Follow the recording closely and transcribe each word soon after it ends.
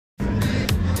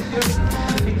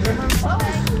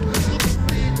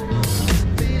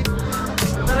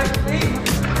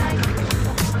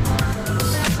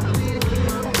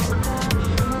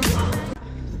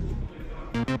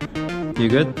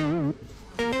good?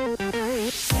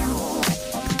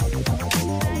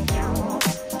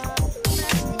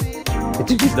 It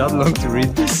took you that long to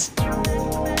read this?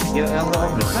 Jag ändrar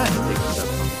om det här texten.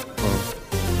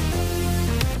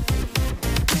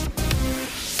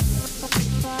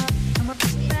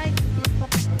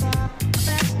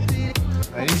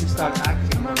 I need to start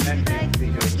acting more negative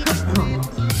videos.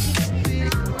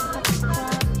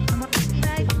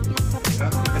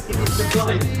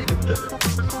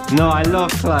 No, I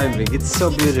love climbing. It's so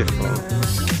beautiful.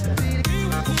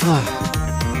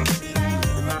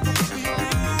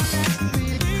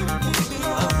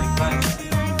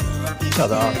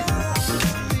 Shut up.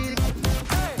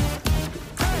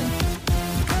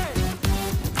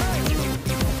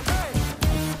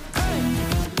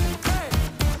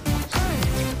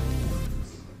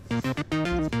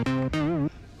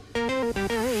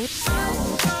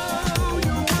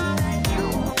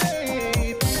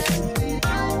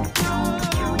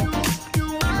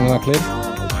 Another clip.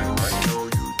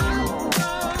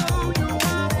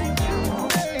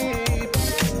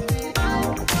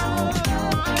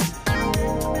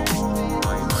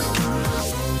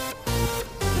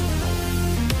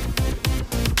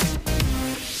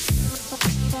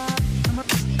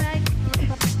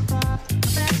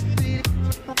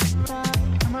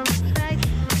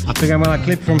 I think I'm gonna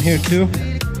clip from here too.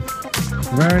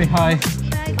 Very high.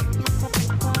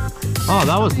 Oh,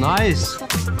 that was nice.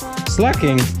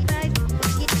 Slacking.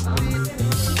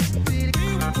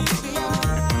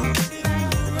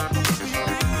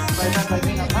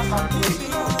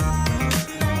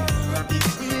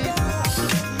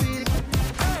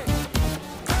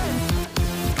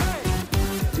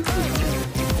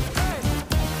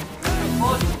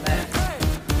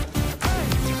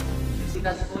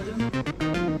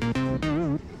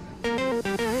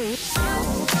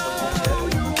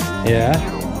 Yeah.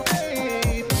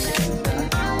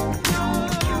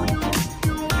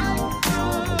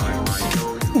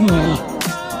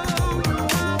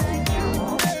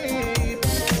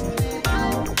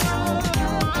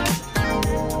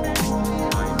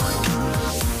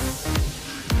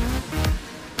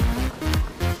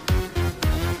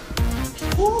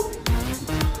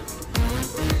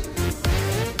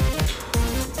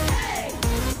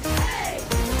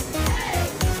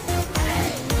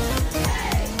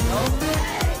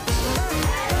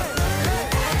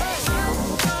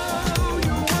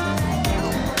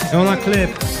 You wanna clip?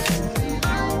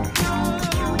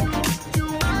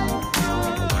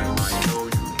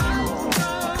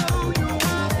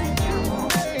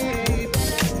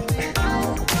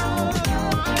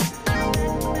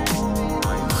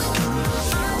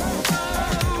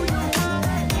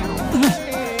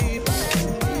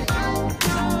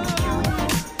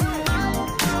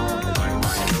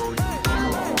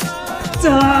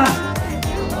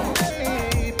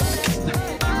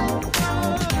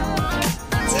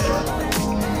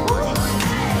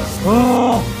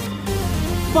 Oh,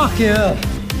 fuck yeah!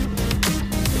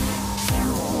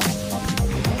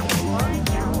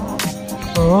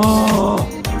 Oh.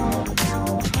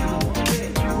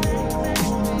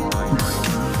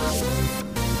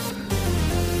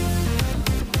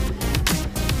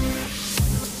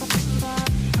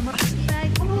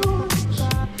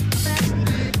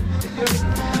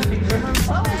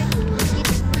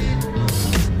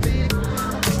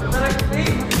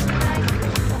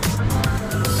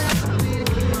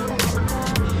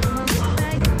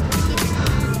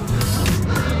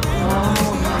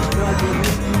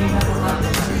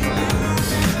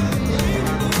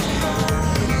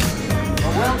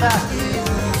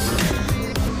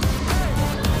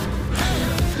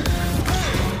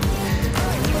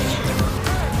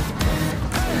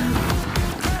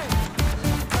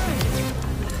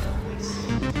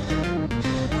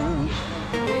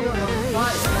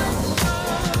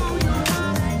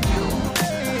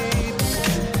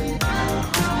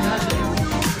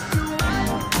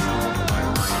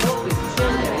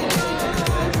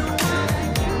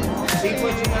 See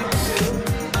what you want to do.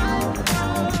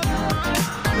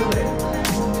 Do it.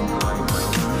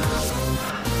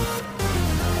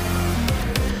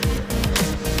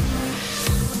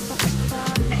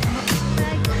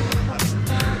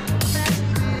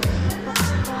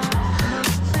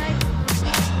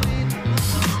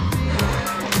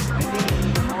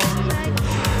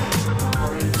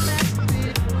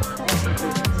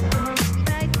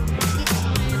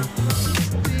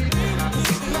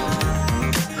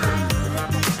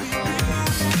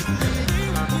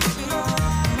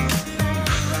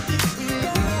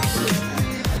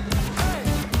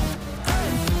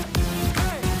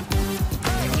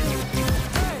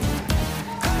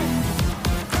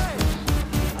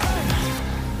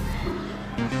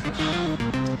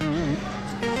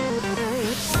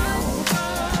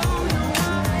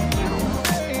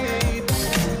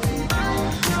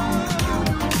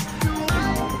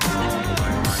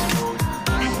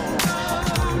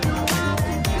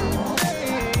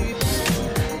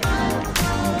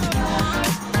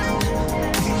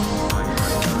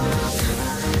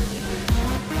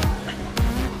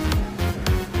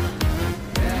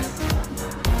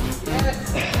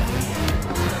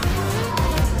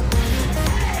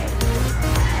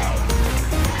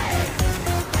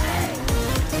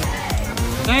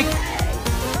 Take.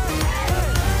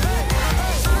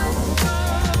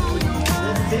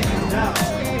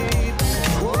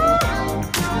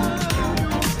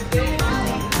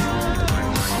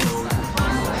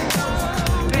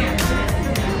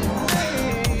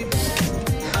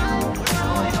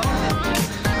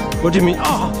 What do you mean?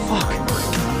 Oh, fuck!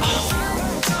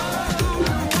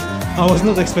 Oh. I was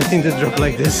not expecting to drop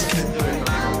like this.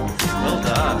 Well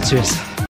done. Cheers.